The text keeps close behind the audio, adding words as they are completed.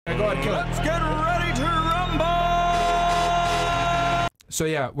Yeah, go ahead, kill it. Let's get ready to rumble! So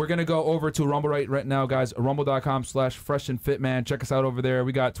yeah, we're gonna go over to Rumble right now, guys. Rumble.com/FreshAndFitMan. Check us out over there.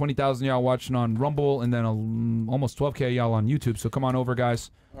 We got 20,000 y'all watching on Rumble, and then almost 12K y'all on YouTube. So come on over,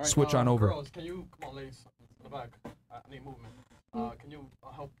 guys. Right, Switch on over. Girls, can you come on, ladies, in the back? I need movement. Can you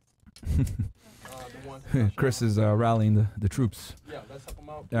help? The ones Chris is rallying the troops. Yeah, let's help them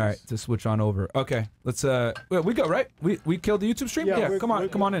out. All right, to switch on over. Okay, let's we go right. We killed the YouTube stream. Yeah, come on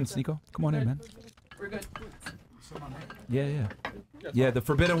in, Sneako. Come on in, man. We're good. Yeah. Yeah, the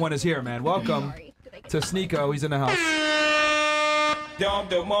forbidden one is here, man. Welcome to Sneako. He's in the house.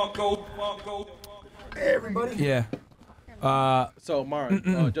 Hey, everybody. Yeah. So,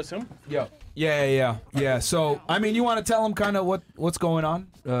 Mara, just him? Yeah. So, I mean, you want to tell him kind of what's going on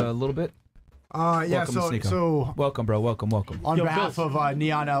a little bit? Yeah, Welcome, so welcome, bro. Welcome. On behalf of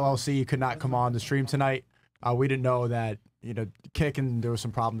Neon LLC, could not come on the stream tonight. We didn't know that, Kick and there were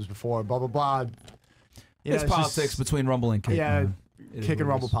some problems before, blah, blah, blah. Yeah, it's politics between Rumble and Kick. Yeah, man. Kick and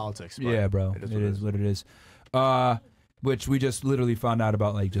Rumble politics. Yeah, bro. It is what it is. Which we just literally found out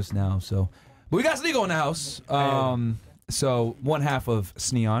about like just now. So, but we got Sneako in the house. So one half of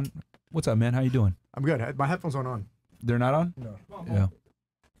Sneon. What's up, man? How you doing? I'm good. My headphones aren't on. They're not on? No. Yeah.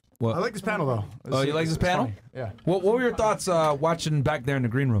 Well, I like this panel though. Oh, you like this panel? Funny. Yeah. What were your thoughts watching back there in the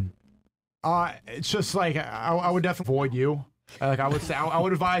green room? It's just like I would definitely avoid you. Like I would say, I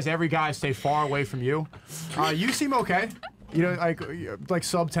would advise every guy stay far away from you. You seem okay. Like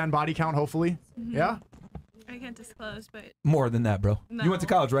sub 10 body count, hopefully. Mm-hmm. Yeah. I can't disclose, but More than that, bro. No. You went to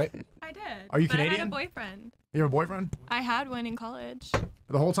college, right? I did. Are you but Canadian? I had a boyfriend. You have a boyfriend? I had one in college.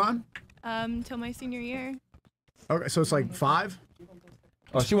 The whole time? Till my senior year. Okay, so it's like 5?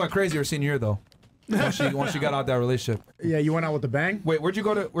 Oh, she went crazy her senior year though. Once she got out that relationship. Yeah, you went out with the bang? Wait, where'd you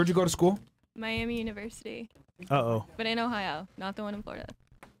go to school? Miami University. Uh-oh. But in Ohio, not the one in Florida.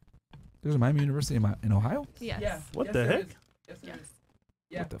 There's a Miami University in Ohio? Yes. What the heck? What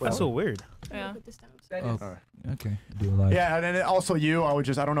the That's fuck? so weird. Yeah. Oh, okay. Do it live. Yeah, and then also you, I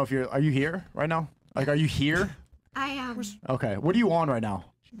don't know if are you here right now? Like, are you here? I am. Okay, what are you on right now?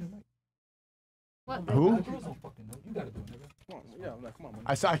 What? Who? Yeah, come on, man.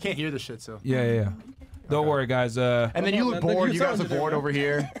 I can't hear this shit, so. Yeah. Don't worry, guys. And then you look bored, you guys look bored over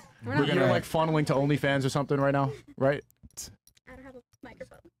here. We're You're like funneling to OnlyFans or something right now, right? I don't have a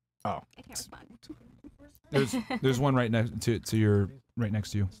microphone. Oh. I can't respond. There's one right next to your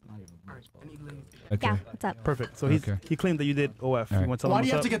next to you. Okay. Yeah, what's up? Perfect. So Okay. he claimed that you did OF. All right. You want to tell Why him do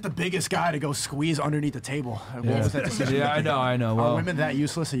you have what's to get the biggest guy to go squeeze underneath the table? What was that decision? Yeah, I know. Are Well, women that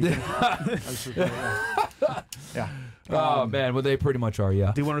useless? Yeah. oh man, well they pretty much are. Yeah.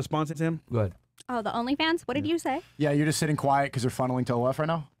 up? Do you want to respond to him? Go ahead. Oh, the OnlyFans? What did you say? Yeah, you're just sitting quiet because they're funneling to OF right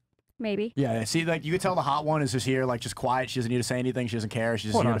now? Maybe. Yeah, see, like, you could tell the hot one is just here, like, just quiet. She doesn't need to say anything. She doesn't care.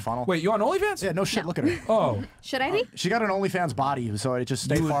 She's just Hold here on. to funnel. Wait, you on OnlyFans? Yeah, no shit. No. Look at her. Oh. Should I be? She got an OnlyFans body, so it just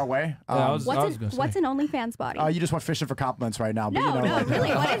stay far away. What's an OnlyFans body? You just went fishing for compliments right now. But, no, like, really.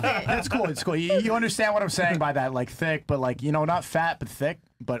 What is it? That's cool. It's cool. You understand what I'm saying by that, like thick, but like not fat, but thick,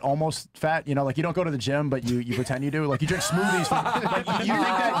 but almost fat. Like you don't go to the gym, but you pretend you do. Like you drink smoothies.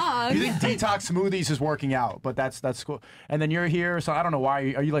 You think detox smoothies is working out, but that's cool. And then you're here, so I don't know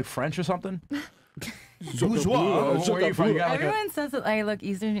why. Are you like French or something? Where are you from? You got, like, Everyone says that I look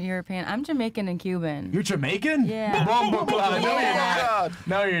Eastern European. I'm Jamaican and Cuban. You're Jamaican? Yeah. No, you're not.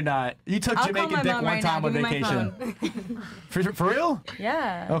 No, you're not. You took I'll Jamaican call my dick mom one right time now. on Give me my vacation. For real?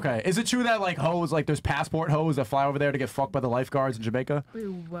 Yeah. Okay. Is it true that like hoes, like there's passport hoes that fly over there to get fucked by the lifeguards in Jamaica? Wait,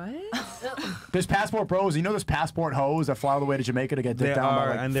 what? There's passport bros. There's passport hoes that fly all the way to Jamaica to get dick down by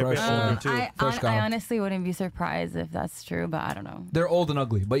like and they're fresh older too. I honestly wouldn't be surprised if that's true, but I don't know. They're old and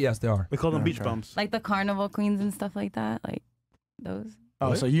ugly, but yes, they are. We call them beach Okay. bums. Like the carnival queens and stuff like that, like those.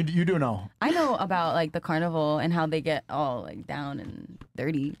 Oh, so you do know? I know about like the carnival and how they get all like down and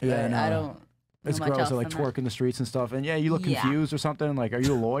dirty. But Yeah, no. I don't. It's know much gross. else They like than twerk in the streets and stuff. And yeah, you look Yeah. confused or something. Like, are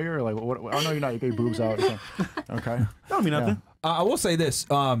you a lawyer or like what? Oh no, you're not. You got your boobs out. Or something. Okay. That don't mean nothing. I will say this.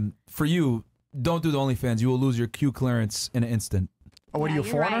 For you, don't do the OnlyFans. You will lose your Q clearance in an instant. Oh, what are you, a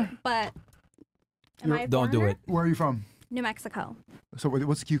you're foreigner? right, but am I a Don't do foreigner? it. Where are you from? New Mexico. So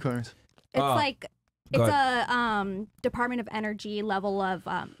what's the Q clearance? It's like go it's a Department of Energy level of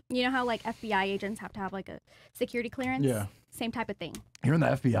you know how like FBI agents have to have like a security clearance? Yeah. Same type of thing. You're in the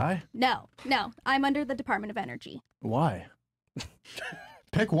FBI? No. I'm under the Department of Energy. Why?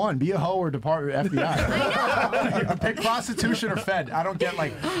 Pick one. Be a hoe or Department FBI. I know. Pick prostitution or Fed. I don't get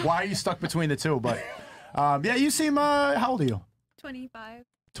like why are you stuck between the two? But yeah, you seem. How old are you? 25.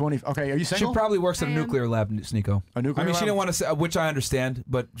 20. Okay, are you She single? probably works at a I am. nuclear lab, Sneako. A nuclear I mean, she lab? didn't want to say, which I understand,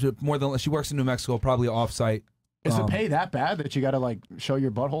 but more than she works in New Mexico, probably off-site. Is the pay that bad that you got to like show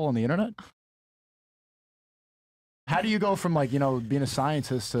your butthole on the internet? How do you go from like, you know, being a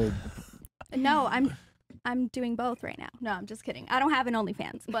scientist to... No, I'm doing both right now. No, I'm just kidding. I don't have an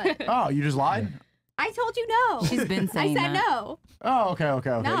OnlyFans, but Oh, you just lied? I told you no. She's been saying I said that. no. Oh, okay.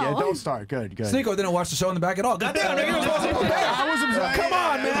 No. Yeah, don't start. Good. Sneako didn't watch the show in the back at all. Goddamn, nigga, you were supposed to come back. I wasn't Come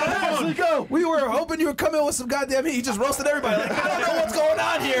on, man. Sneako. We were hoping you would come in with some goddamn heat. He just roasted everybody. Like, I don't know what's going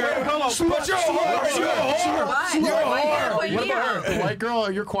on here. Hold on. But you're a whore. You're a whore. You're a whore. What about her? The white girl,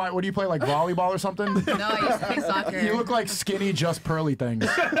 you're quiet. What do you play, like volleyball or something? No, I used to play soccer. You look like skinny, just pearly things.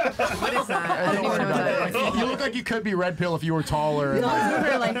 What is that? I don't Don't worry even know about what it. that is. You look like you could be red pill if you were taller. Don't do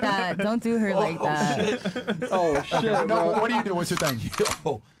her like that. Don't do her like that. Oh shit! No, what do you do? What's your thing?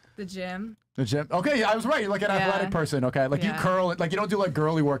 The gym. The gym. Okay, yeah, I was right. You're like an athletic person. Okay, like you Yeah. curl. Like you don't do like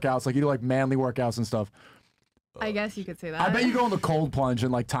girly workouts. Like you do like manly workouts and stuff. I guess you could say that. I bet you go in the cold plunge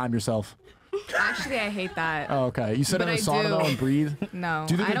and like time yourself. Actually, I hate that. Oh, okay. You sit But in the I sauna do. though and breathe. No,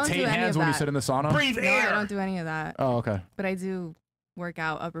 Do you do I the don't Tate do any hands of when you that. sit in the sauna? Breathe No, air. I don't do any of that. Oh, okay. But I do work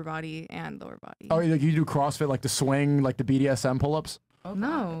out upper body and lower body. Oh, like you do CrossFit, like the swing, like the BDSM pull-ups.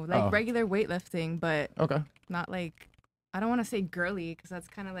 No, like Oh. regular weightlifting, but Okay. not like, I don't want to say girly because that's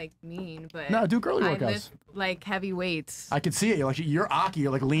kind of like mean, but No, do girly I workouts. lift like heavy weights. I can see it. You're like you're Aki.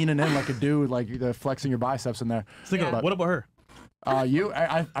 You're like leaning in like a dude, like you're flexing your biceps in there. Sneako, Yeah. what about her? Are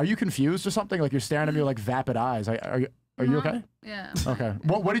you confused or something? Like you're staring at me with like vapid eyes. Are you okay? Yeah. Okay.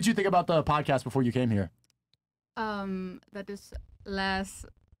 What did you think about the podcast before you came here? That is less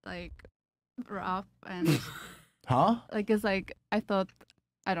like rough and Huh? like it's like I thought.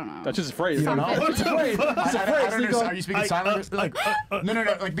 I don't know. That's just a phrase. You don't know? Something. What's the phrase? I don't understand. Are you speaking I- sign language? Like, no.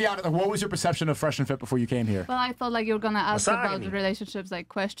 Like, be honest. Like, what was your perception of Fresh and Fit before you came here? Well, I thought like you're gonna ask about Misogyny. the relationships, like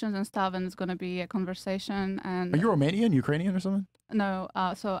questions and stuff, and it's gonna be a conversation. And Are you Romanian, Ukrainian, or something? no,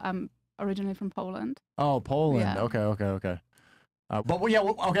 so I'm originally from Poland. Oh, Poland. Yeah. Okay. But yeah,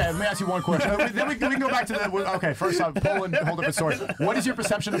 okay. Let me ask you one question. Then we can go back to the. Okay, first off, Poland. Whole different story. What is your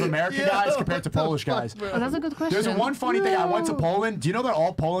perception of American guys compared to Polish guys? Oh, that's a good question. There's one funny thing. I went to Poland. Do you know that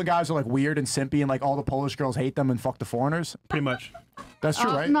all Poland guys are like weird and simpy, and like all the Polish girls hate them and fuck the foreigners? Pretty much. That's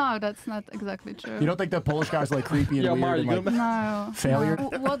true, right? No, that's not exactly true. You don't think that Polish guys are like creepy and Yo, weird Mara, and you like good, No. failure?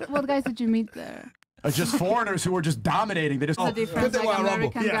 No. What guys did you meet there? Just foreigners who are just dominating. They just. The difference, thing like about Rumble.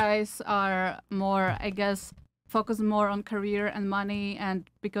 American Yeah. guys are more, I guess, focus more on career and money, and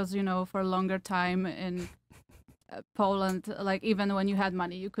because for a longer time in Poland, like even when you had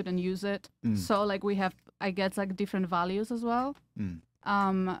money, you couldn't use it. So like we have, I guess, like different values as well.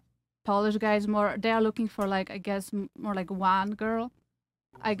 Polish guys they are looking for like, I guess, more like one girl.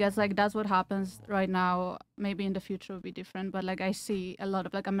 I guess like that's what happens right now. Maybe in the future will be different, but like I see a lot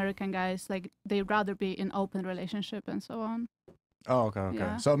of like American guys, like they'd rather be in open relationship and so on. Oh, okay.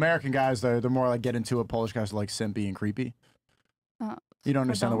 Yeah. So American guys, they're more like get into it. Polish guys are like simpy and creepy. You don't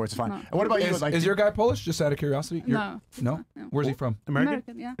understand the words. It's fine. no. And what about you? Like, Is your guy Polish? Just out of curiosity. No. No? Where's he from?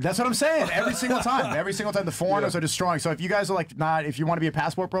 American? Yeah. That's what I'm saying. Every single time. Every single time the foreigners are destroying. So if you guys are like not, if you want to be a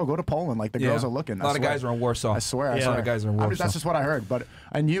passport bro, go to Poland. Like the girls are looking. A lot of guys are in Warsaw. I swear. Yeah. I A lot of guys are in Warsaw. That's just what I heard. But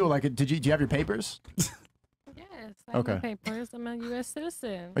and you like, do you have your papers? Yes, I Okay. have papers. I'm a U.S.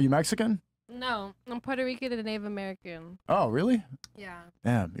 citizen. Are you Mexican? No, I'm Puerto Rican and Native American. Oh, really? Yeah.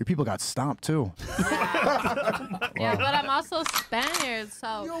 Damn, your people got stomped too. Yeah, but I'm also Spaniard,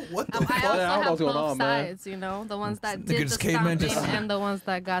 so what the I fuck? also Yeah, I don't know have what's going both on, man. sides, the ones that Nigga did the just came in, stomping just- and the ones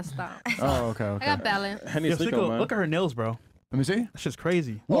that got stomped. Oh, okay. I got balance. Henny Yo, Sneako, Sneako, man. look at her nails, bro. Let me see. That shit's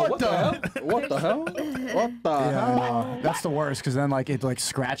crazy. What the hell? What the hell? What the Yeah, hell? no, that's the worst because then like it like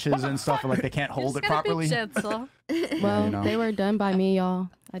scratches and stuff, and like they can't hold it properly. Gentle. Well, know. they were done by me, y'all.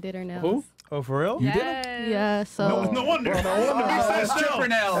 I did her nails. Who? Oh, for real? You did it? Yes. Yeah, so No wonder. That's stripper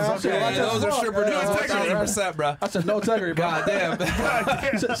nails. Yeah, Okay. those are stripper nails. integrity. 100%, bro. I said no integrity, bro. God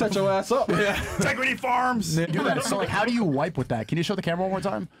damn. Set your ass up. Integrity Farms. Do that. So like, how do you wipe with that? Can you show the camera one more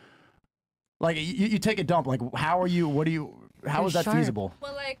time? Like you take a dump. Like how are you? What do you? How is that sharp. feasible?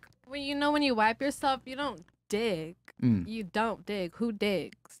 Well, like when you wipe yourself, you don't dig. You don't dig. Who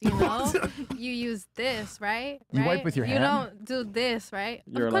digs? You use this, right? You wipe with your You hand? don't do this, right?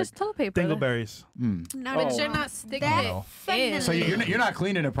 You're of course, like toilet paper. Dingleberries. No, but you're not sticking it in. So you're not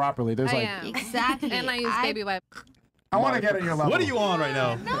cleaning it properly. There's I like am. Exactly. And I use baby wipe. I want to get on your level. What are you on right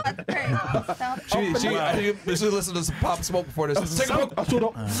now? She listened to some Pop Smoke before this. Take a look.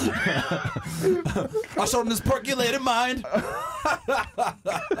 I showed him this percolated mind.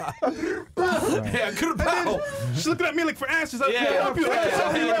 Yeah, good pow. She's looking at me like for answers. Yeah,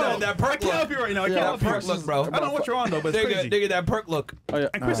 that that perk I can't help you right now. I can't that help you. perk look, bro. I don't know what you're on though, but it's crazy. Nigga, that perk look. Oh, yeah.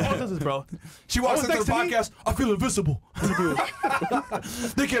 And Chris always does this, bro. She walks Oh, into the next to me? podcast. I feel invisible.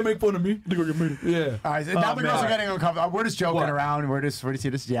 They can't make fun of me. Yeah. All right, now the girls are getting uncomfortable. We're just joking around. We're just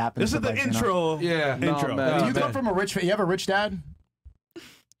yapping. This is the intro. Yeah. Intro. Do you come from a rich? You have a rich dad?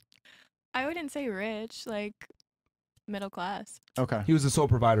 I wouldn't say rich, like middle class. Okay. He was the sole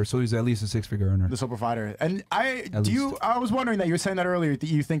provider, so he's at least a six-figure earner. The sole provider. And I least. I was wondering that you were saying that earlier. That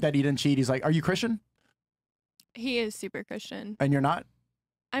you think that he didn't cheat. He's like, are you Christian? He is super Christian. And you're not?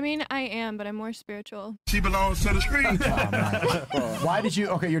 I mean, I am, but I'm more spiritual. She belongs to the street. Why did you?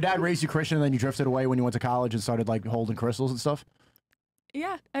 Okay, your dad raised you Christian, and then you drifted away when you went to college and started like holding crystals and stuff.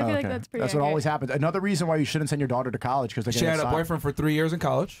 Yeah, I feel like that's pretty. That's what always happens. Another reason why you shouldn't send your daughter to college because they She had a boyfriend for 3 years in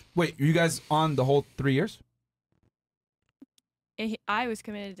college. Wait, you guys on the whole 3 years? I was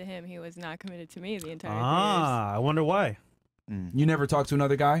committed to him. He was not committed to me the entire 3 years. I wonder why. You never talked to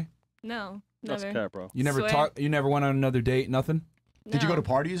another guy? No, That's never. cap, bro. You never talked? You never went on another date? Nothing? Did you go No. to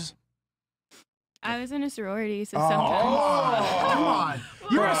parties? I was in a sorority, so Oh, sometimes. come on.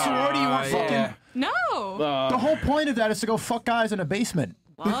 You're in a sorority. You want fucking. yeah. No. The whole point of that is to go fuck guys in a basement.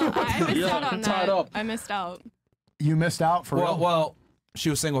 Well, I missed out on tied that. up. I missed out. You missed out for real. Well, she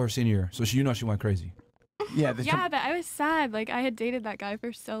was single her senior year, so she went crazy. Yeah. Yeah, but I was sad. Like I had dated that guy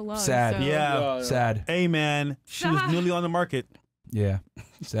for so long. Sad. So. Yeah. Sad. Hey, man. She was newly on the market. Yeah.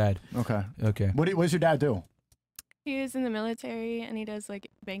 Sad. Okay. Okay. What does your dad do? He was in the military and he does like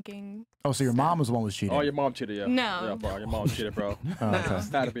banking. Oh, so your mom was the one who was cheating. Oh, your mom cheated, yeah. No. Yeah, bro. Your mom cheated, bro. Oh, okay. It's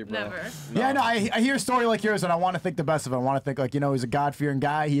gotta be, bro. Never. Yeah, no, I hear a story like yours, and I want to think the best of it. I want to think like, he's a God-fearing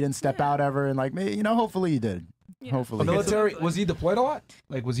guy. He didn't step out ever, and like, maybe, hopefully he did. Yeah. Hopefully. Military, was he deployed a lot?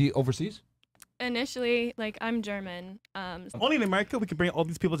 Like, was he overseas? Initially, like I'm German. Only in America we can bring all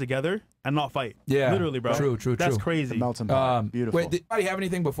these people together and not fight. Yeah. Literally, bro. True. That's crazy. It melts in pot. Beautiful. Wait, did anybody have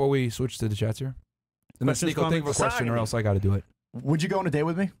anything before we switch to the chats here? And then Questions, Sneako, think of a comments? question, or else I got to do it. Would you go on a date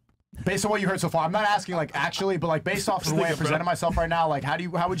with me? Based on what you heard so far, I'm not asking like actually, but like based off of the way I presented myself right now, like how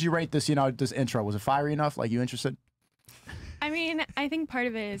would you rate this? This intro, was it fiery enough? Like, you interested? I mean, I think part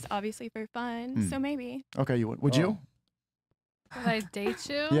of it is obviously for fun, so maybe. Okay, you would. Would you? Would I date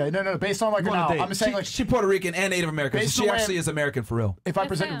you? Yeah, no. Based on like Go on a now, date. I'm saying like She Puerto Rican and Native American. So Based she on the way actually is American for real. if I Yes,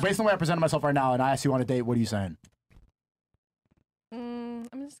 present ma'am. based on the way I presented myself right now, and I ask you on a date, what are you saying?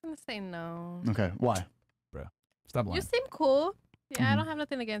 I'm just gonna say no. Okay, why? Stop lying. You seem cool. Yeah, I don't have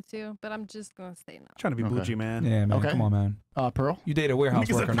nothing against you, but I'm just gonna say no. Trying to be Okay. bougie, man. Yeah, man. Okay. Come on, man. Pearl, You date a warehouse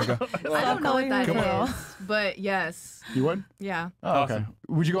worker, nigga. I don't know what that Come on. is, but yes. you would? Yeah. Oh, okay.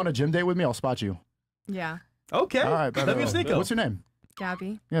 Would you go on a gym date with me? I'll spot you. Yeah. Okay. All right, Let me Sneako. What's your name?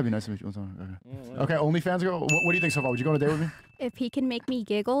 Gabby. Yeah, it'd be nice to meet you. Okay, OnlyFans girl. What do you think so far? Would you go on a date with me? If he can make me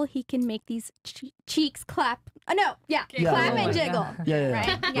giggle, he can make these cheeks clap. Oh, no, yeah, Yeah, clap yeah, and yeah. jiggle. Yeah.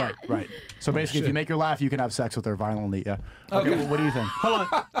 Right? Yeah. Right. So basically, if you make her laugh, you can have sex with her violently. Yeah. Okay. What do you think? Hold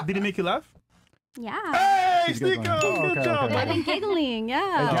on. Did he make you laugh? Yeah. Hey, She's a good one. Sneako. Oh, Good okay, job, okay. I've buddy. been giggling, Hey,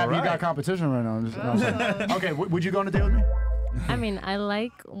 yeah. Gabby, you right. got competition right now. I'm just- okay. Would you go on a date with me? I mean, I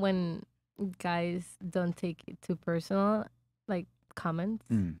like when guys don't take it too personal, like comments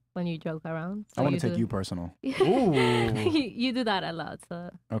when you joke around. I want to do- take you personal. you do that a lot, so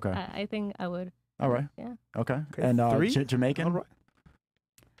Okay. I think I would. All right. Yeah. Okay. Okay, And three? Jamaican? All right.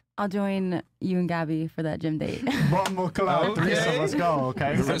 I'll join you and Gabby for that gym date. Bumble club. Threesome. Let's go.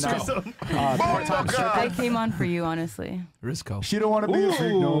 Okay. Threesome. Part-time stripper. I came on for you, honestly. Risco. She don't want to be a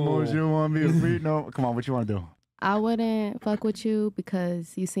freak no more. Ooh. She don't want to be a freak no. Come on. What you want to do? I wouldn't fuck with you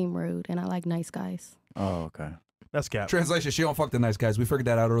because you seem rude, and I like nice guys. Oh, okay. That's cap. Translation: she don't fuck the nice guys. We figured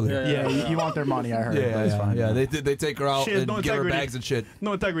that out earlier. Yeah. You want their money? I heard. Yeah, but it's fine. yeah. They take her out She has and no give her integrity. bags and shit.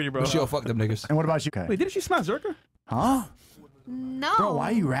 No integrity, bro. But she'll fuck them niggas. And what about you? Okay. Wait, didn't she smash Zerka? Huh? No. Bro, why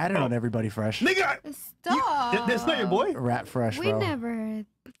are you ratting on everybody fresh? Nigga, Stop. that's not your boy? Rat fresh, We bro. never.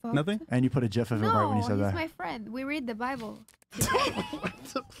 fucked. Nothing? And you put a gif of him right when you No, said he's that. my friend. We read the Bible.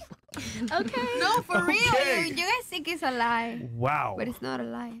 Okay. No, for real. Okay. You guys think it's a lie, Wow. but it's not a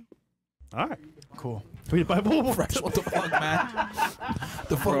lie. All right. Cool. Read the Bible. Fresh, what the fuck, man?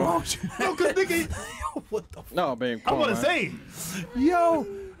 The fuck wrong with you? No, cause nigga. What the fuck? No, man. I'm gonna say. Yo.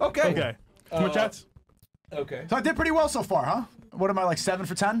 Okay. Okay. More chats. Okay. So I did pretty well so far, huh? What am I, like 7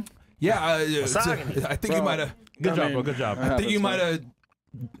 for 10? Yeah, I think you might have. Good job, bro. Good job. I think you might have.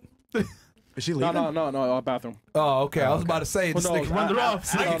 Is she No, leaving? no, bathroom. Oh, okay. I was about to say, Well, no, Sneako, Run it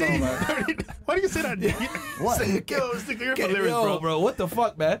off. Why do you say that? What? Yo, Sneako, you're hilarious, Yo, bro. What the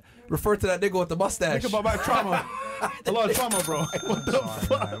fuck, man? Refer to that nigga with the mustache. Think about my trauma. A lot of trauma, bro. What the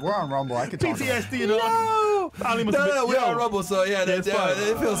fuck? We're on Rumble. I can talk about it. PTSD, you know? No, we're on Rumble, so yeah, it's fine.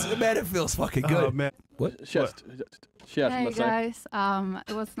 it feels, man, it feels fucking good. Oh, man. What? Chest. Hey guys,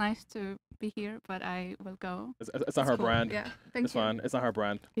 it was nice to be here, but I will go. It's not her cool. brand. Yeah, thank It's you. fine. It's not her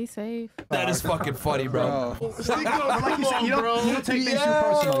brand. Be safe. That is fucking funny, bro. Sneako, like you said, you don't take things too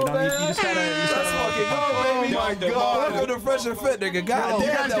personal. You know, you just gotta. Let's fucking go, baby. Oh my God. Welcome to Fresh and Fit, nigga. God You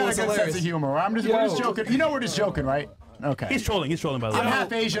damn, guys that got was a good sense hilarious. of humor. We're just joking. You know we're just joking, right? Okay. He's trolling, by the way. I'm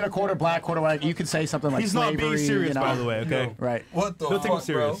half Asian, a quarter black, quarter white. You could say something like He's not slavery, being serious, you know? by the way, okay? Right. What the Don't take him fuck,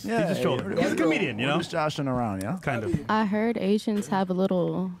 bro? serious. He's just trolling. He's a comedian, you We're know? just joshing around, yeah? Kind of. I heard Asians have a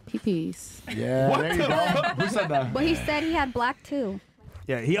little peepees. Yeah, there you go. Who said that? But he said he had black too.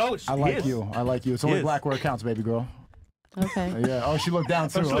 Yeah, he always. I like you. I like you. It's only black where it counts, baby girl. Okay. Yeah. Oh, she looked down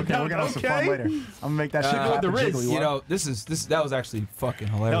too. she looked Okay, down, we're gonna have some fun okay. later. I'm gonna make that shit go with up the and wrist. jiggly. You What? know, that was actually fucking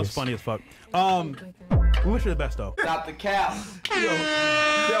hilarious. That was funny as fuck. We wish you the best, though. Stop the cap.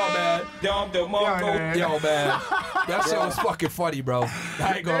 Yo, man. Yo, man. That shit was fucking funny, bro.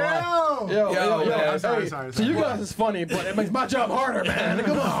 I ain't gonna lie. Yo, man. Sorry, hey, sorry, so you sorry. guys is funny, but it makes my job harder, man.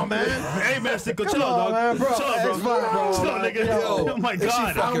 Come on, man. Hey, man, Sneako, chill out, man, dog. bro. Chill out, bro. It's fine, bro. Chill out, nigga. Yo, Oh, my and she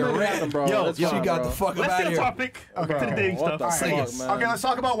God. fucking I'm ran. bro. Yo, That's yo, She fine, got bro. the fuck Let's up out get of a here. topic to the Okay. dating What stuff. the Sing fuck, it. man? Okay, let's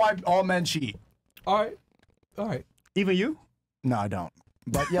talk about why all men cheat. All right. Even you? No, I don't.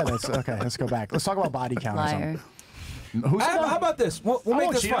 But yeah, that's okay. Let's go back. Let's talk about body count or Liar. something. Who's How about this? We'll I make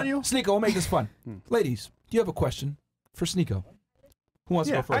won't this cheat on fun. you. Sneako, we'll make this fun. Ladies, do you have a question for Sneako? Who wants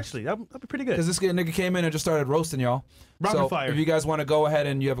to Yeah, go first? actually, that'd be pretty good. Because this nigga came in and just started roasting y'all. Rapid So fire. if you guys want to go ahead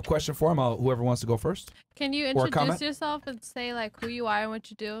and you have a question for him, whoever wants to go first. Can you Or a comment? introduce yourself and say like who you are and what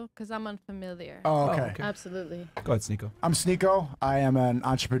you do? Because I'm unfamiliar. Oh, okay. okay. Absolutely. Go ahead, Sneako. I'm Sneako. I am an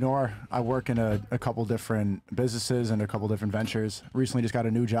entrepreneur. I work in a couple different businesses and a couple different ventures. Recently just got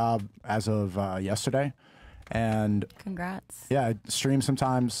a new job as of yesterday. And Congrats. yeah, I stream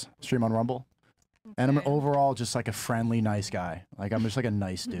sometimes, stream on Rumble. And I'm Okay. overall just like a friendly, nice guy. Like I'm just like a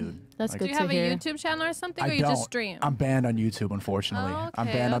nice dude. That's Like, good Do you to have hear. a YouTube channel or something, or I you don't. just stream? I'm banned on YouTube, unfortunately. Oh, I'm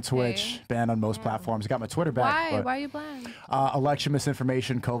okay, banned on okay. Twitch, banned on most platforms. I got my Twitter back. Why? but, Why are you banned? election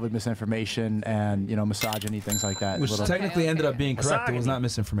misinformation, COVID misinformation, and misogyny, things like that. Which Little- technically ended up being correct. It was not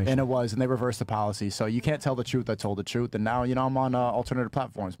misinformation. and it was, and they reversed the policy. So you can't tell the truth. I told the truth, and now I'm on alternative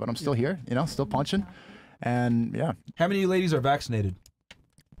platforms, but I'm still here. Still punching, and yeah. How many ladies are vaccinated?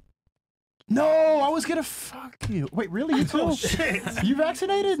 No, I was gonna fuck you. Wait, really? You too? Oh, shit. You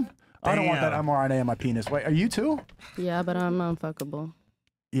vaccinated? I don't want that Damn. mRNA in my penis. Wait, are you too? Yeah, but I'm unfuckable.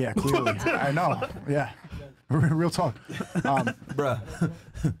 Yeah, clearly. I know. Yeah. Real talk. Bruh.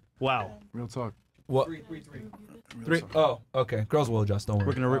 Wow. Real talk. What? Three? Oh, okay. Girls will adjust. Don't worry.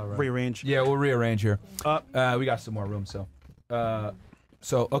 We're going to rearrange. Yeah, we'll rearrange here. We got some more room, so.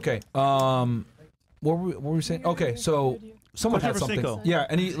 Okay. What were we saying? Okay, so someone had Question for something. Sneako. Yeah.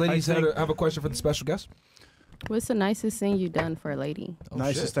 Any ladies I think- have a question for the special guest? What's the nicest thing you've done for a lady?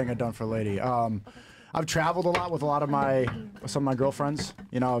 Nicest thing I've done for a lady. I've traveled a lot with a lot of some of my girlfriends.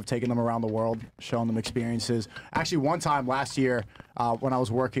 I've taken them around the world, shown them experiences. Actually, one time last year, when I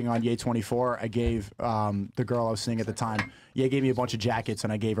was working on Ye 24, I gave the girl I was seeing at the time, Ye gave me a bunch of jackets,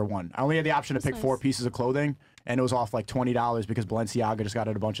 and I gave her one. I only had the option to pick 4 pieces of clothing, and it was off like $20 because Balenciaga just got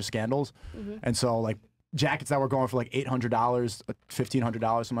in a bunch of scandals. And so, like, jackets that were going for like $800,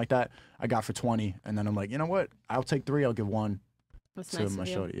 $1,500, something like that, I got for 20. And then I'm like, you know what? I'll take 3. I'll give 1. That's to nice my of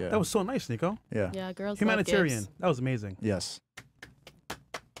you. shorty. Yeah. That was so nice, Sneako. Yeah. Yeah, girls love Humanitarian. gifts. That was amazing. Yes.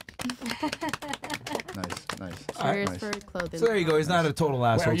 Nice. Cheers Nice. for clothing. So there you go. He's not a total Wait,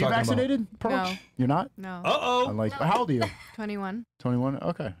 asshole. are you talking vaccinated, Pearl? No. You're not? No. Uh-oh. Like, how old are you? 21. 21?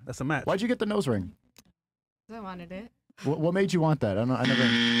 Okay. That's a match. Why'd you get the nose ring? I wanted it. What made you want that? I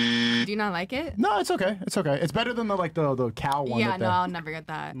never. Do you not like it? No, it's okay. It's okay. It's better than the cow one. Yeah, that no, they- I'll never get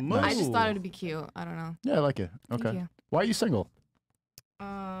that. I just thought it'd be cute. I don't know. Yeah, I like it. Thank Okay. you. Why are you single?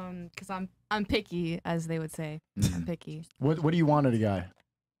 Because I'm picky, as they would say. I'm picky. What do you want in a guy?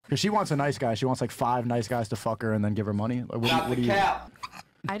 Because she wants a nice guy. She wants like 5 nice guys to fuck her and then give her money. Like, what do you?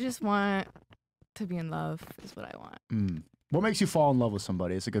 I just want to be in love. Is what I want. What makes you fall in love with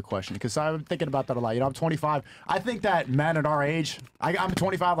somebody? It's a good question because I'm thinking about that a lot. I'm 25. I think that men at our age, I'm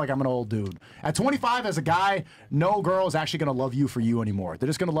 25 like I'm an old dude. At 25 as a guy, no girl is actually going to love you for you anymore. They're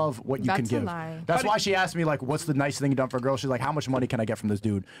just going to love what you can That's a give. lie. That's why she asked me, like, what's the nice thing you've done for a girl? She's like, how much money can I get from this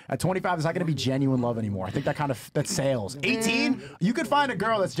dude? At 25, it's not going to be genuine love anymore. I think that's sales. 18, you could find a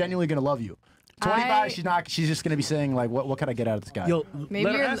girl that's genuinely going to love you. 25. She's not. She's just gonna be saying like, what can I get out of this guy? Yo, Maybe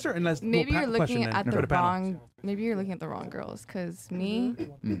let her you're answer and let's maybe go you're question looking then, at for the panel. wrong. Maybe you're looking at the wrong girls. Cause me,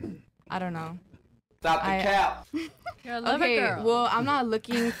 I don't know. Stop the cap. You're a lover Okay, girl. well, I'm not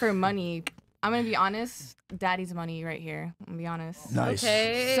looking for money. I'm gonna be honest. Daddy's money right here. I'm gonna be honest. Nice.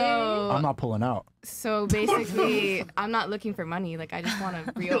 Okay. So I'm not pulling out. So basically, I'm not looking for money. Like I just want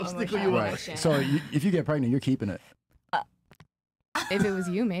a real emotional Right. connection. So if you get pregnant, you're keeping it. If it was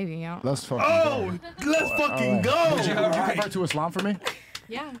you, maybe. You know? Let's fucking Oh, go. let's fucking go. Would you convert to Islam for me?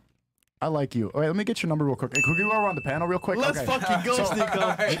 Yeah. I like you. Wait, let me get your number real quick. Hey, could we go around the panel real quick? Let's Okay. fucking go,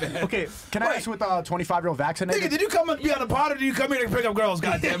 Sneako. Okay, can I ask with 25-year-old vaccinated? Nigga, did you come and be on the pod or did you come here to pick up girls?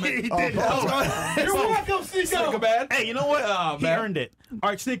 Goddamn it! He did. You're welcome, Sneako, man. Hey, you know what? Oh, He man. earned it. All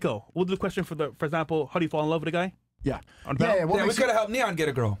right, Sneako. We'll do the question for example, how do you fall in love with a guy? Yeah. On the panel? Yeah, Yeah, we could have helped Neon get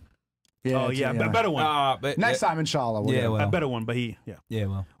a girl. Oh yeah, a better one. But Next time, inshallah. we'll Yeah, get it. well. A better one, but he. Yeah. Yeah,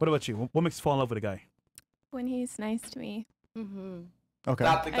 well. What about you? What makes you fall in love with a guy? When he's nice to me. Okay.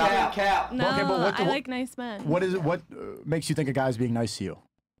 Stop the cap. No, Okay, but what- I like nice men. What is it? What makes you think a guy's being nice to you?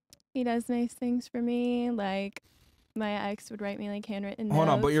 He does nice things for me. Like my ex would write me like handwritten Hold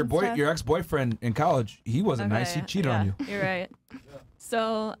on, but notes your and boy, stuff. your ex-boyfriend in college, he wasn't nice. He Okay, cheated on you. You're right.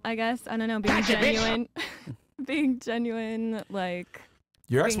 So I guess I don't know, being genuine, being genuine, like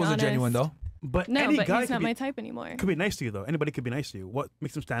Your ex being wasn't genuine honest. though. But No, any but guy he's could not be, my type anymore. could be nice to you though. Anybody could be nice to you. What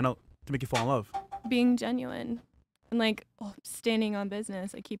makes them stand out to make you fall in love? Being genuine and like standing on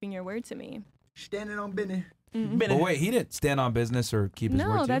business, like keeping your word to me. Standing on business. But wait, he didn't stand on business or keep his word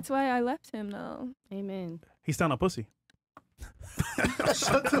No, to you? that's why I left him though. Amen. He's stand on pussy.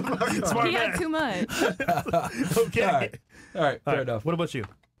 Shut the fuck up. Smart He man. had too much. Okay. All right, All fair right. enough. What about you?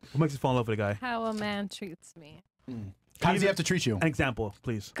 What makes you fall in love with a guy? How a man treats me. How does he have to treat you? An example,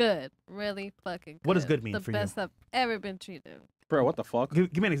 please. Good. Really fucking good. What does good mean the for you? best I've ever been treated. Bro, what the fuck?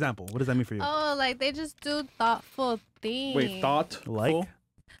 Give me an example. What does that mean for you? Oh, like they just do thoughtful things. Wait, thought? Like?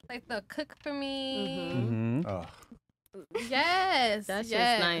 Like they'll cook for me. Mm-hmm. Ugh. Yes. That's just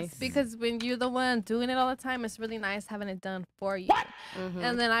yes. nice. Because when you're the one doing it all the time, it's really nice having it done for you. Mm-hmm.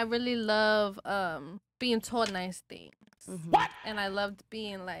 And then I really love being told nice things. And I loved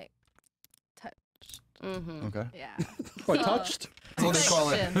being like touched. Okay. Yeah. What, touched? That's what they call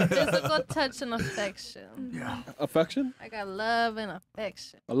it. Affection. Physical touch and affection. Yeah. Affection? I got love and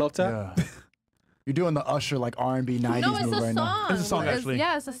affection. A love tap? Yeah. You're doing the Usher like R&B 90s No, it's move a right now. song. It's a song, actually.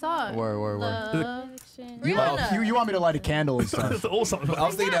 Yeah, it's a song. Word. Love. You, Rihanna. you want me to light a candle and stuff? It's an old song. I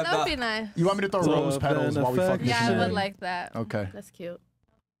was thinking Yeah, that. that would be nice. You want me to throw rose Love petals and while we fuck this Yeah, shit? I would like that. Okay. That's cute.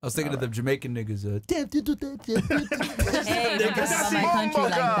 I was thinking of the Jamaican niggas. Hey, don't talk about my country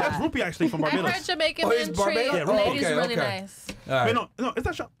like That's that. Rupee actually from I heard Barbados. Jamaican Oh, he's men Barbados? treat Yeah, Rupee. ladies Okay, really okay. nice. All right. Wait, no, is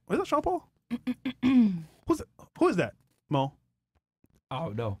that Sean Paul? Who is that? Mo?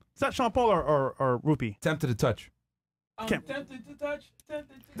 Oh no. Is that Sean Paul or Rupee? Tempted to touch. Can't- Tempted to touch.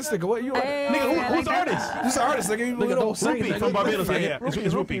 This nigga, what you? Nigga, who's the artist? Who's the artist? Nigga, Nigga, don't say Rupee nigga. from Barbados. Rupee. Yeah,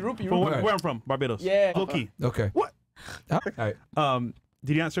 it's Rupee. Rupee. From Rupee. where I'm from, Barbados. Yeah. Low key. Okay. What? All right.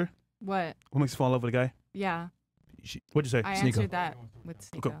 Did you answer? What? What makes you fall in love with a guy? Yeah. What'd you say? I Sneako. answered that with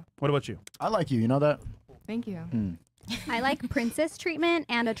Sneako. Okay. What about you? I like you. You know that? Thank you. I like princess treatment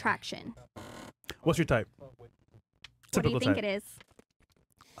and attraction. What's your type? What do Typical you think type. it is?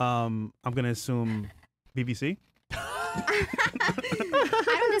 I'm gonna assume BBC.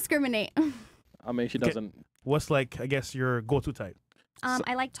 I don't discriminate. I mean, she Okay. doesn't. What's like, I guess, your go-to type?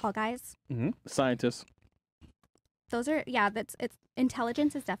 I like tall guys. Scientist. Those are it's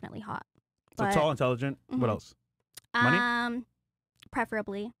intelligence is definitely hot. So But, tall, intelligent. Mhm. What else? Money?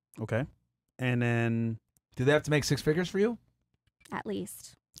 Preferably, Okay. And then Do they have to make 6 figures for you? at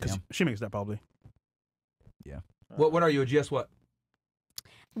least. 'cause she makes that probably. What are you? A GS what?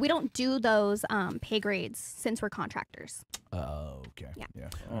 We don't do those pay grades since we're contractors. Oh, okay. Yeah.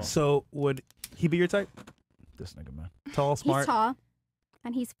 So would he be your type? This nigga, man. Tall, smart. He's tall,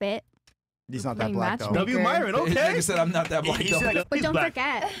 and he's fit. He's not that Playing black though. matchmaker. W. Myron. This Okay. nigga said I'm not that black. He's though. like- But he's don't black.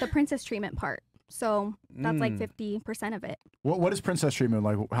 forget the princess treatment part. So that's like Mm. 50% of it. What is princess treatment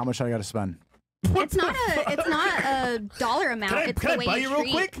like? How much I got to spend? It's not a dollar amount. it's Can the I way buy you you real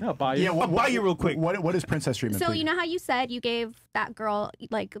treat. quick? I'll buy you. I'll buy you real quick. What is princess treatment? So please? you know how you said you gave that girl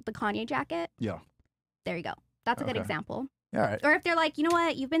like the Kanye jacket? Yeah. There you go. That's a good Okay. example. All right. Or if they're like, you know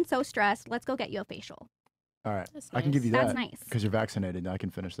what, you've been so stressed, let's go get you a facial. All right. That's I can give you that. That's nice. Because you're vaccinated. I can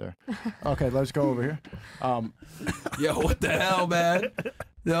finish there. Okay, let's go over here. Yo, what the hell, man?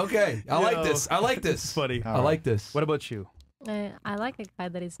 Okay, I like Yo, this. I like It's this. funny. I like this. What about you? I like a guy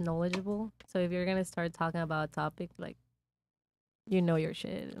that is knowledgeable. So if you're gonna start talking about a topic, like, you know your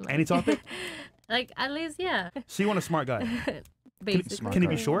shit. Like, Any topic? like at least, yeah. So you want a smart guy? Basically. Can he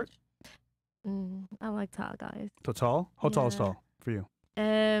be short? I like tall guys. So tall? How tall is Yeah. tall for you?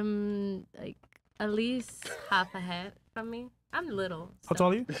 Like at least half a head from me. I'm little. How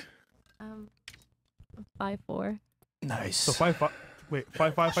tall are you? 5'4". Nice. So 5'5". Wait,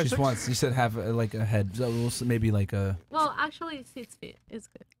 5'5", She 5'6"? wants. You said have like a head. So we'll maybe like a. Well, actually, 6 feet is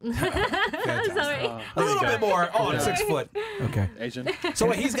good. Sorry. A little bit more. Oh, 6 foot. Okay. Asian. So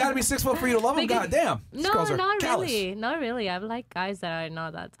wait, he's got to be 6 foot for you to love him. Because- God damn. These No, girls are not callous. really. Not really. I like guys that are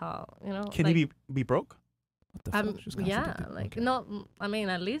not that tall. You know. Can like, he be broke? What the fuck? She's yeah, contradicting. like Okay. no. I mean,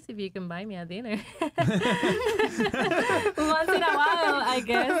 at least if you can buy me a dinner once in a while, I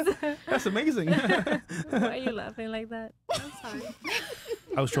guess. That's amazing. Why are you laughing like that? I'm sorry.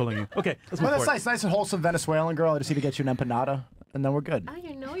 I was trolling you. Okay, let's Well, move that's forward. nice. Nice and wholesome Venezuelan girl. I just need to get you an empanada, and then we're good. Oh,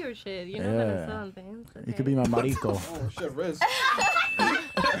 you know your shit. You know Yeah. Venezuelan things. You could be my marico. Oh shit, Riz.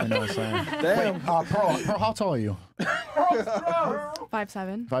 You know what I'm saying? Damn. Wait, Pearl, how tall are you?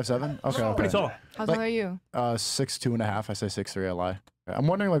 5'7". 5'7"? Okay. Pretty tall. How tall are you? 6'2.5". I say 6'3". I lie. I'm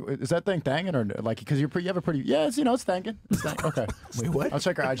wondering, like, is that thing thangin' or like, because you have a pretty, yeah, it's, it's thangin'. It's thangin'. Okay. Wait, what? I'll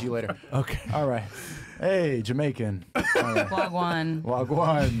check her IG later. Okay. All right. Hey, Jamaican. All right. Wagwan.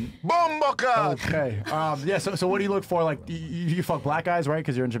 Wagwan. Bomboka. Okay. Yeah. So what do you look for? Like, you fuck black guys, right?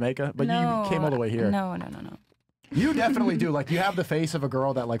 Because you're in Jamaica, but No, you came all the way here. No. You definitely do. Like, you have the face of a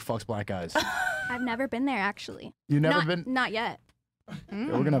girl that like fucks black guys. I've never been there actually. You never not, been? Not yet. Yeah,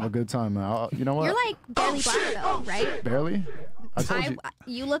 we're gonna have a good time, man. You know what? You're like barely black though, right? Barely. I told you.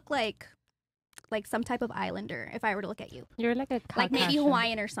 You look like some type of islander if I were to look at you. You're like a Like maybe Caucasian.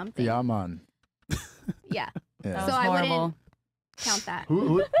 Hawaiian or something. Yeah, man. Yeah. Yeah. That So was I horrible. wouldn't count that.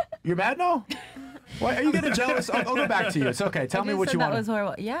 Who? You're mad now? Why are you getting jealous? I'll go back to you. It's okay. Tell I me just what said you want. That was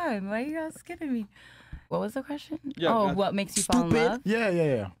horrible. Yeah, why are you guys kidding me? What was the question? Yeah, oh, what makes you fall in love?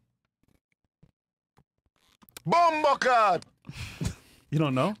 Yeah. You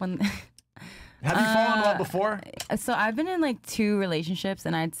don't know? When, Have you fallen in love before? so I've been in like 2 relationships,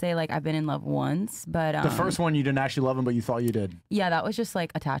 and I'd say like I've been in love once, but The first one you didn't actually love him, but you thought you did. yeah, that was just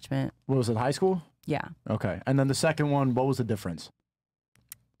like attachment. What was it? High school? Yeah. Okay. And then the second one, what was the difference?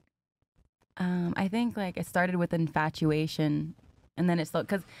 I think like it started with infatuation, and then it's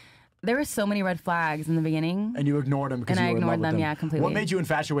because there were so many red flags in the beginning. And you ignored him because And you I were in love ignored with them, him. yeah, completely. What made you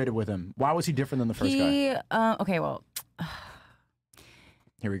infatuated with him? Why was he different than the first guy? Okay, well,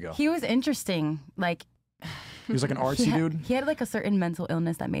 Here we go. he was interesting. Like He was like an artsy dude. He had like a certain mental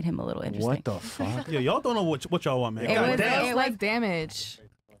illness that made him a little interesting. What the fuck? Yeah, y'all don't know what y'all want, man. It was- Damn. It was damage.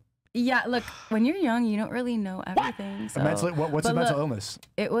 Yeah, look, when you're young, you don't really know everything. So. What's a But mental look, illness?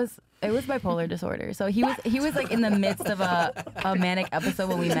 It was bipolar disorder. So he was like in the midst of a manic episode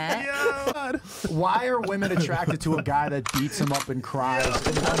when we met. Why are women attracted to a guy that beats them up and cries?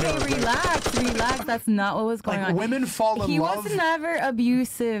 Okay, relax. That's not what was going Like, on. women fall in he love. was never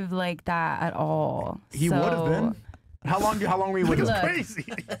abusive like that at all. He would have been. How long were you with him? Look. Crazy.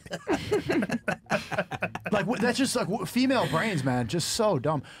 Like that's just like female brains, man. Just so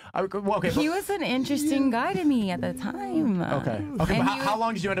dumb. Okay. He was an interesting guy to me at the time. Okay. And But he how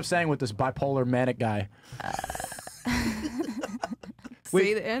long did you end up staying with this bipolar manic guy?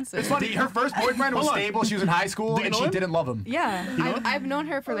 Say the answer. It's funny. Her first boyfriend was Hold on. stable. She was in high school, Do you and know she him? didn't love him. Yeah, I've known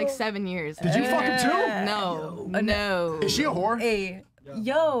her for like 7 years. Did you fuck him too? No. Is she a whore? Hey,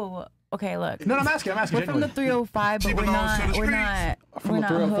 yo. Okay, look. No, I'm asking. We're from the genuinely. 305, but we're not From the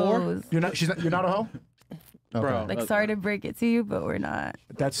 304? hoes. You're not a hoe. Okay. Bro. Like, sorry to break it to you, but we're not.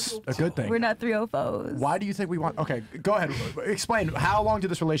 That's a good thing. We're not 304s. Why do you think we want? Okay, go ahead. Explain. How long did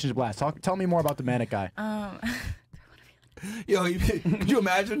this relationship last? Tell me more about the manic guy. Yo, could you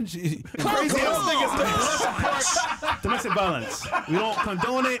imagine? Crazy ass niggas. Domestic violence. We don't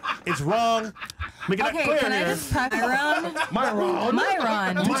condone it. It's wrong. Make it Okay, clear can I here. just prep Myron?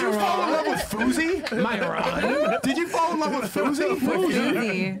 Myron. Did you fall in love with Fuzi? Myron. Did you fall in love with Fuzi?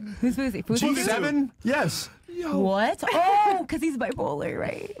 Fuzi. Who's Fuzi? Fuzi? G7? Yes. What? Oh, because he's bipolar,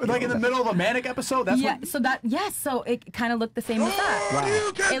 right? Like in the middle of a manic episode? That's Yeah, what... so that, yes, so it kind of looked the same as that. Wow.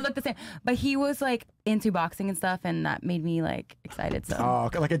 It looked the same. But he was like into boxing and stuff, and that made me like excited. So. Oh,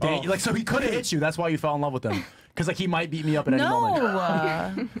 okay, like a day. Like, so he could have hit you. That's why you fell in love with him. Because like he might beat me up at any moment.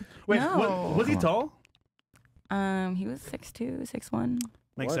 No. Wait, No. was he tall? He was 6'2", 6'1".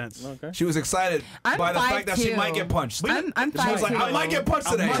 Makes sense. Okay. She was excited I'm by the fact that she 5'2". might get punched. I'm She was like, 5'2". I might get punched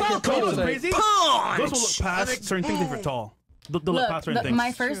today. Girls Punch! are crazy. Girls will look past certain things if you're tall. They'll look past certain things.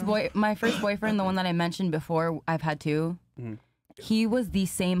 My first boyfriend, the one that I mentioned before, I've had 2. Mm-hmm. He was the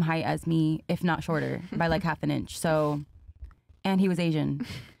same height as me, if not shorter, by like half an inch. So, and he was Asian.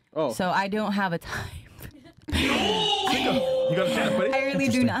 Oh. So I don't have a type. You got a chance, buddy? I really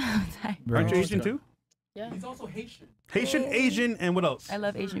do not have a type. Aren't you Asian too? Yeah. He's also Haitian. Haitian, Asian, and what else? I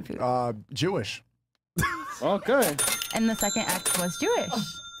love Asian food. Jewish. Okay. And the second ex was Jewish.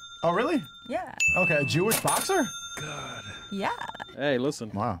 Oh, really? Yeah. Okay, a Jewish boxer? God. Yeah. Hey,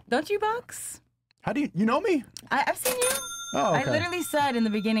 listen. Wow. Don't you box? How do you know me? I've seen you. Oh, okay. I literally said in the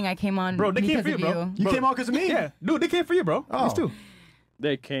beginning I came on Bro, they came because for you, of bro. You came on because of me? Yeah. Dude, they came for you, bro. Oh. These two.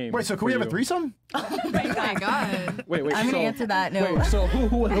 They came. Wait, so can we have a threesome? Oh my god. Wait. I'm so, gonna answer that. No. Wait, so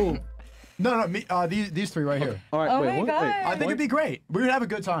who? No, me. These three right here. All right, Oh wait, my God. I think it'd be great. We would have a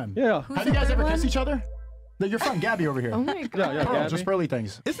good time. Yeah. Have you guys ever kissed each other? No, your friend Gabby over here. Oh my god. Yeah, Pearl, Gabby. just pearly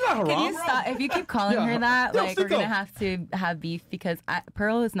things. It's not haram. Can you stop? If you keep calling her that, Yo, like we're Sneako. gonna have to have beef because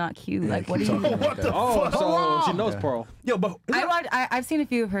Pearl is not cute. Like, what are you? What the Oh, fuck? so she knows Pearl. Yo, but I've seen a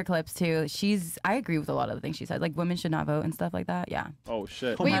few of her clips too. I agree with a lot of the things she said. Like women should not vote and stuff like that. Yeah. Oh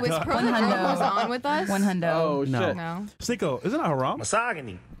shit. Wait, was God. Pearl the girl who was on with us? 100. Oh No. shit. No. Sneako, isn't that haram?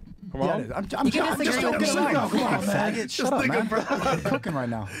 Misogyny. Come Yeah, on. I'm You can just disagree joking with me. around. Come on, faggot. Shut up, man. I'm cooking right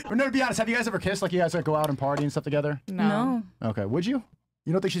now. But no, to be honest, have you guys ever kissed? Like you guys like go out and party and stuff together? No. Okay, would you?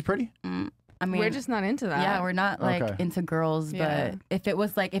 You don't think she's pretty? I mean, We're just not into that. Yeah, we're not like Okay. into girls, Yeah. but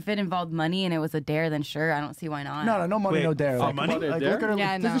if it involved money and it was a dare, then sure, I don't see why not. No money, Wait, no dare. Like, money? Like, Dare? look at her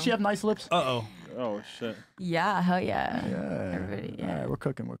Yeah, lips. no. Doesn't she have nice lips? Uh-oh. Oh shit. Yeah, hell yeah. Yeah. Everybody, yeah. All right, we're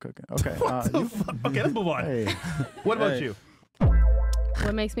cooking. Okay. Okay, let's move on. Hey. What about Hey. you?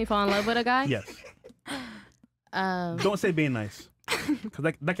 What makes me fall in love with a guy? Yes. Don't say being nice.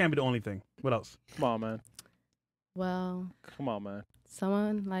 Because that can't be the only thing. What else? Come on, man. Well, Come on, man.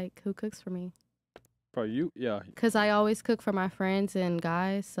 someone like who cooks for me. Bro, you, yeah. Cause I always cook for my friends and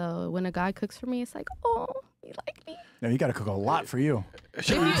guys. So when a guy cooks for me, it's like, oh, you like me. No, you got to cook a lot for you. If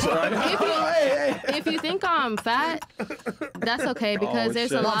you think I'm fat, that's okay because Oh, there's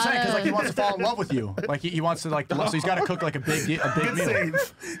shit. a No, lot I'm saying because like he of. wants to fall in love with you. Like he wants to like so he's got to cook like a big meal. Save.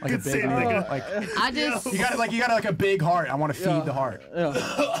 Like Good a big save, meal. nigga. Like I just, you got like a big heart. I want to feed the heart.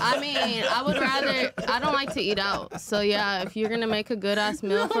 I mean, I would rather. I don't like to eat out. So yeah, if you're gonna make a good ass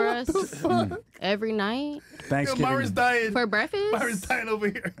meal for us every night Thanksgiving. Myra's dying. for breakfast, Myra's dying over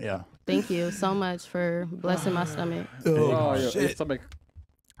here. Yeah. thank you so much for blessing my stomach. Oh, yeah. shit. Stomach.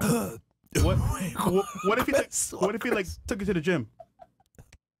 What if he like took you to the gym?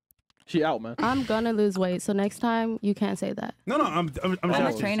 She out, man. I'm gonna lose weight, so next time you can't say that. No, I'm I'm a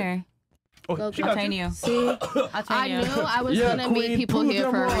jealous. trainer. Oh, Go, she girl. I'll got train you. you. See, I'll train I you. knew I was Yeah, gonna meet queen, people prove here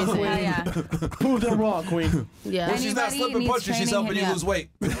them for a wrong, reason. queen. Yeah, yeah. Prove them wrong, queen. Yeah. When she's not Anybody slipping needs punches, she's training, helping hit you me lose up. weight.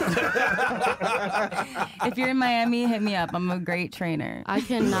 If you're in Miami, hit me up. I'm a great trainer. I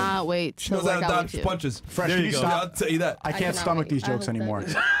cannot wait She to knows how work to out dodge with you. punches. Fresh, There can you you go. Yeah, I'll stop? tell you that. I can't cannot stomach wait. these I jokes hope that anymore.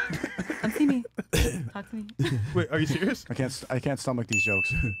 Come see me. Talk to me. Wait, are you serious? I can't stomach these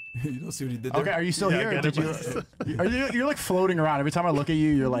jokes. You don't see what he did there? Okay, are you still Yeah, I here? got Did it. you're like floating around. Every time I look at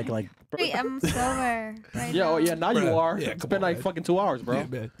you, you're like Wait, I'm sober. Right Yeah, now. oh, yeah, now you Bruh. are. Yeah, It's come been on, like man. fucking 2 hours, bro. Yeah,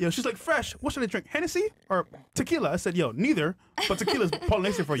 man. Yo, she's like, Fresh, what should I drink? Hennessy or tequila? I said, yo, neither, but tequila's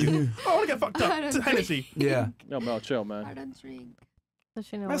Polynesian for you. Oh, I want to get fucked up. It's Hennessy. Yeah. Yo, Mel, chill, I man. don't drink. So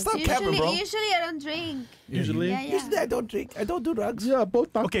she knows. Man, stop capping, bro. Usually I don't drink. Usually? Yeah, yeah. Usually I don't drink. I don't do drugs. Yeah,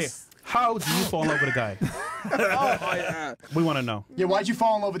 both times. Okay, how do you fall in love with a guy? Oh, yeah. We want to know. yeah. Why'd you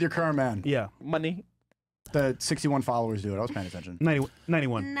fall in love with your current man? Yeah, Money. The 61 followers, dude. I was paying attention.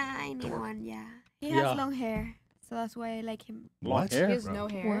 91. 91, yeah. He Yeah. has long hair, so that's why I like him. Long What? hair, He has bro. no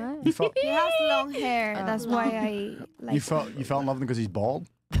hair. You felt He has long hair, that's why I like you fell in love with him because he's bald.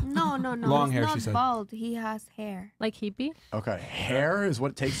 No. Long he's hair, not she said. bald. He has hair. Like hippie? Okay, hair is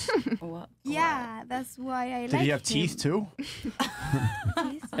what it takes. What? Yeah, that's why I like Did he have him. teeth too?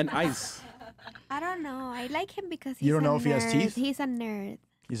 Teeth? And ice. I don't know. I like him because he's You don't a know if he has nerd. teeth? He's a nerd.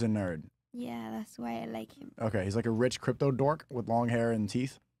 He's a nerd. Yeah, that's why I like him. Okay, he's like a rich crypto dork with long hair and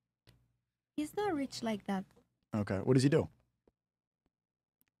teeth. He's not rich like that. Okay, what does he do?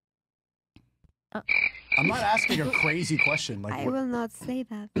 Uh, I'm not asking a crazy question. Like, I what, will not say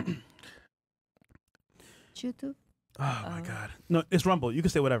that. YouTube? Oh my God. No, it's Rumble. You can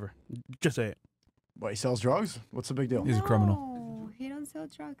say whatever. Just say it. what, he sells drugs? What's the big deal? He's a criminal. No, he don't sell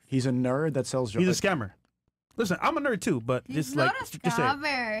drugs. He's a nerd that sells drugs. He's a scammer. Listen, I'm a nerd too, but He's just not like, a just say it.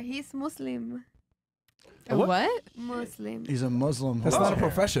 scammer. He's Muslim. A what? Muslim. He's a Muslim. That's not a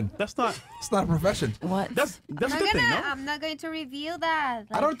profession. That's not. It's not a profession. What? That's a good thing, no? I'm not going to reveal that.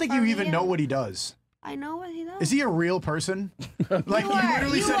 I don't think you even know what he does. I know what he does. Is he a real person? Like, You are.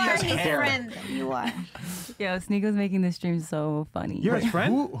 literally You said he are has his hair. friend. You are. Yo, Sneako's making this stream so funny. You're his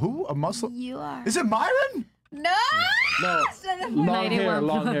friend? Who? A Muslim? You are. Is it Myron? No. No. Long hair,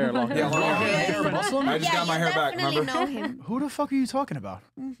 long hair, long hair. Yeah, long hair. Hair Muslim? I just got my hair back, remember? Know him. Who the fuck are you talking about?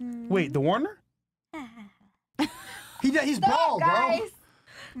 Wait, the Warner? He's bald, guys. bro.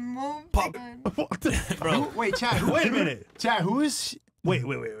 Pop. Bro. Wait, Chad. Wait a minute. Chad, who is? Wait.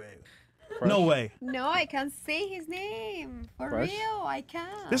 No way. No, I can't say his name. For Fresh? real, I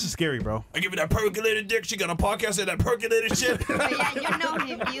can't. This is scary, bro. I give you that percolated dick. She got a podcast and that percolated shit. But yeah, you know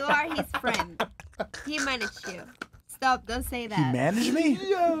him. You are his friend. He managed you. Stop, don't say that. He managed me?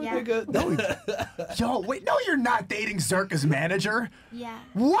 Yo, yeah. Nigga. No, yo, wait, no, you're not dating Zerka's manager. Yeah.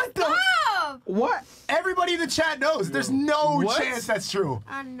 What the? Stop! What? Everybody in the chat knows. There's no chance that's true.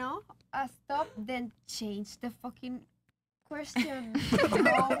 No. Stop, then change the fucking question.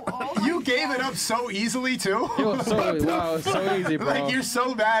 You gave it up so easily, too? Yo, wow, so easy, bro. Like, you're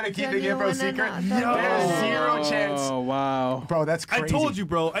so bad at keeping it, bro, secret. No. There's zero chance. Oh, wow. Bro, that's crazy. I told you,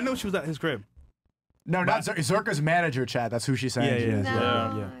 bro. I know she was at his crib. No, not Zerka's manager, Chad. That's who she's saying she is.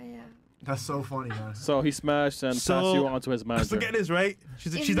 Yeah. That's so funny, man. So he smashed and passed you on to his manager. So get this, right?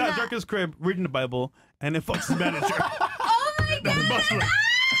 She's at Zerka's crib reading the Bible and then fucks his manager. Oh my god!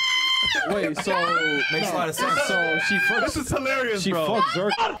 Wait, so makes a lot of sense. So she fucked. This is hilarious, she bro. fucked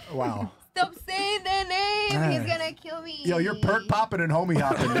Zerka. Wow. Stop saying their name. Man. He's gonna kill me. Yo, you're perk popping and homie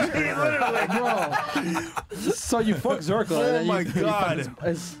hopping. Bro. So you fucked Zerka. Oh and then my you god.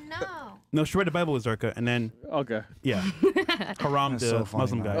 No. No, she read the Bible with Zerka and then yeah, haram the so funny,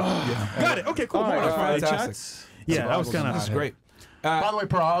 Muslim man. guy. Got it. Okay, cool. All right, That's fine. fantastic. Yeah, that was kind That's of great. By the way,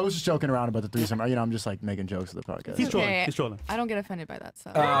 Pearl, I was just joking around about the threesome. You know, I'm just like making jokes of the podcast. He's trolling. Okay. He's trolling. I don't get offended by that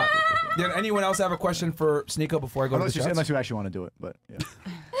stuff. Did anyone else have a question for Sneako before I go to the chats? Unless you actually want to do it, but yeah. Did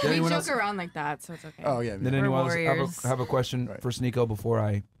We anyone joke else? around like that, so it's okay. Oh yeah. Did yeah. anyone else warriors. have a question for Sneako before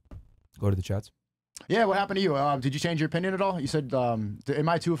I go to the chats? Yeah, what happened to you? Did you change your opinion at all? You said, am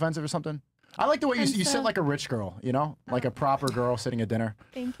I too offensive or something? I like the way you sit like a rich girl, you know, like a proper girl sitting at dinner.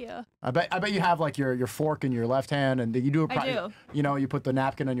 Thank you. I bet you have like your fork in your left hand, and you do. I do. You know, you put the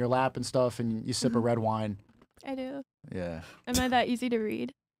napkin on your lap and stuff, and you sip a red wine. I do. Yeah. Am I that easy to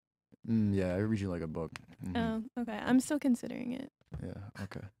read? Yeah, I read you like a book. Oh, okay. I'm still considering it. Yeah.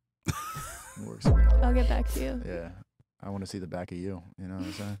 Okay. It works. I'll get back to you. Yeah. I want to see the back of you. You know what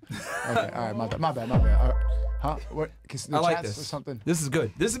I'm saying? Okay. All right. My bad. Huh? What? I like chats this. or something? This is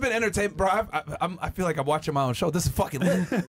good. This has been entertainment, bro. I feel like I'm watching my own show. This is fucking lit.